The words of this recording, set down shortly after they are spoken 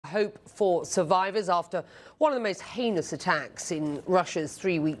hope for survivors after one of the most heinous attacks in Russia's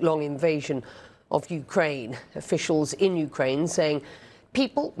 3-week-long invasion of Ukraine. Officials in Ukraine saying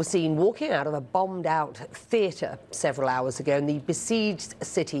people were seen walking out of a bombed-out theatre several hours ago in the besieged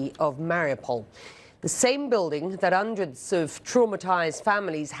city of Mariupol, the same building that hundreds of traumatized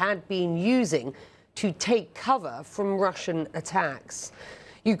families had been using to take cover from Russian attacks.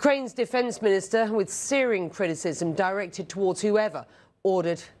 Ukraine's defense minister with searing criticism directed towards whoever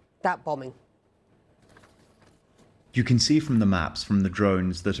ordered that bombing. You can see from the maps, from the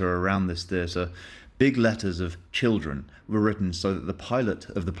drones that are around this theatre, big letters of children were written so that the pilot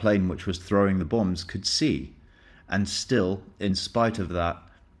of the plane which was throwing the bombs could see. And still, in spite of that,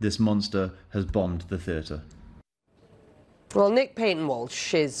 this monster has bombed the theatre. Well, Nick Paton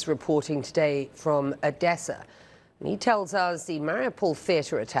Walsh is reporting today from Odessa. And he tells us the Mariupol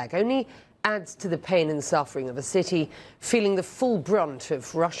theatre attack only adds to the pain and suffering of a city feeling the full brunt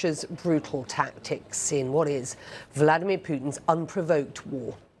of Russia's brutal tactics in what is Vladimir Putin's unprovoked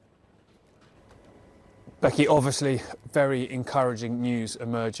war. Becky, obviously very encouraging news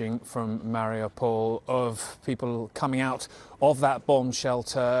emerging from Mariupol of people coming out of that bomb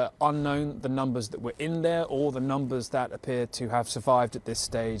shelter. Unknown the numbers that were in there or the numbers that appear to have survived at this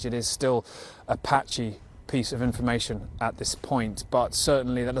stage. It is still a patchy piece of information at this point, but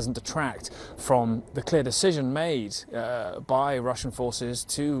certainly that doesn't detract from the clear decision made by Russian forces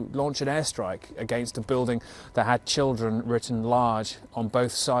to launch an airstrike against a building that had children written large on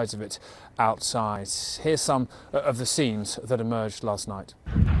both sides of it outside. Here's some of the scenes that emerged last night.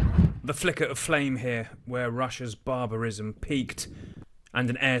 The flicker of flame here where Russia's barbarism peaked, and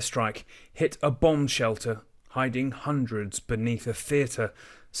an airstrike hit a bomb shelter hiding hundreds beneath a theatre,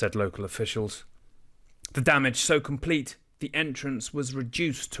 said local officials. The damage so complete, the entrance was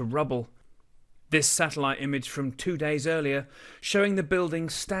reduced to rubble. This satellite image from 2 days earlier showing the building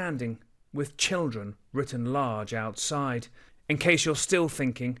standing with children written large outside. In case you're still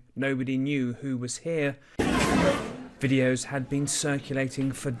thinking nobody knew who was here, videos had been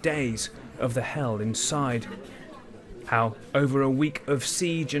circulating for days of the hell inside. How over a week of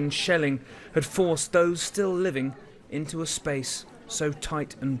siege and shelling had forced those still living into a space so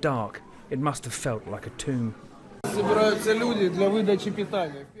tight and dark it must have felt like a tomb.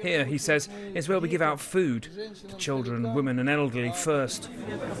 Here, he says, is where we give out food to children, women and elderly first.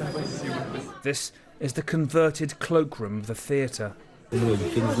 This is the converted cloakroom of the theatre. If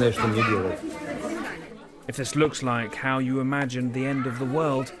this looks like how you imagined the end of the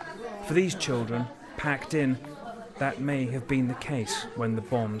world, for these children, packed in, that may have been the case when the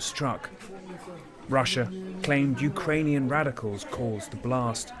bomb struck. Russia claimed Ukrainian radicals caused the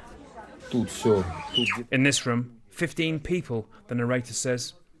blast. In this room, 15 people, the narrator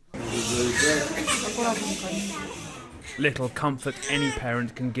says. Little comfort any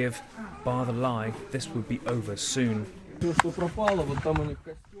parent can give, bar the lie, this will be over soon.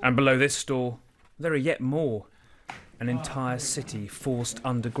 And below this store, there are yet more. An entire city forced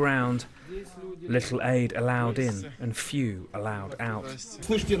underground. Little aid allowed in and few allowed out.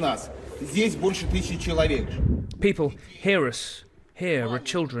 People hear us. Here are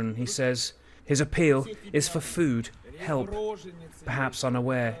children, he says. His appeal is for food, help. Perhaps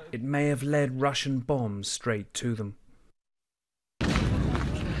unaware, it may have led Russian bombs straight to them.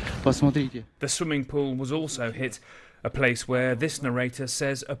 The swimming pool was also hit, a place where this narrator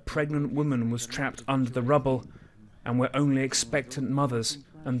says a pregnant woman was trapped under the rubble and where only expectant mothers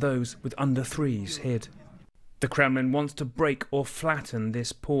and those with under threes hid. The Kremlin wants to break or flatten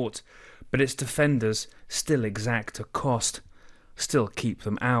this port, but its defenders still exact a cost. Still keep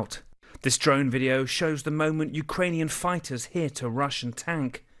them out. This drone video shows the moment Ukrainian fighters hit a Russian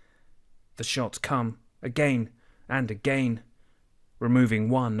tank. The shots come again and again, removing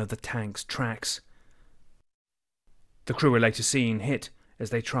one of the tank's tracks. The crew are later seen hit as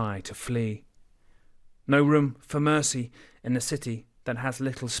they try to flee. No room for mercy in a city that has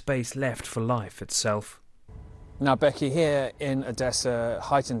little space left for life itself. Now, Becky, here in Odessa,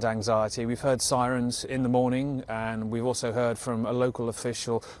 heightened anxiety. We've heard sirens in the morning, and we've also heard from a local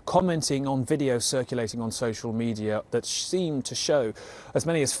official commenting on videos circulating on social media that seem to show as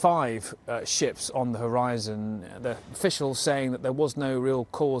many as 5 ships on the horizon. The officials saying that there was no real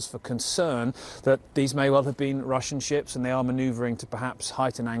cause for concern, that these may well have been Russian ships, and they are manoeuvring to perhaps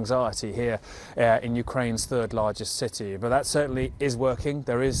heighten anxiety here in Ukraine's 3rd largest city. But that certainly is working.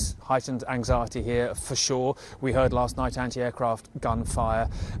 There is heightened anxiety here for sure. We heard last night anti-aircraft gunfire.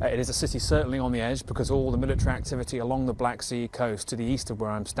 It is a city certainly on the edge because all the military activity along the Black Sea coast to the east of where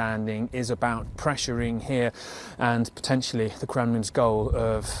I'm standing is about pressuring here and potentially the Kremlin's goal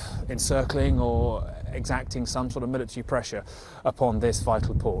of encircling or exacting some sort of military pressure upon this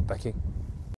vital port. Becky?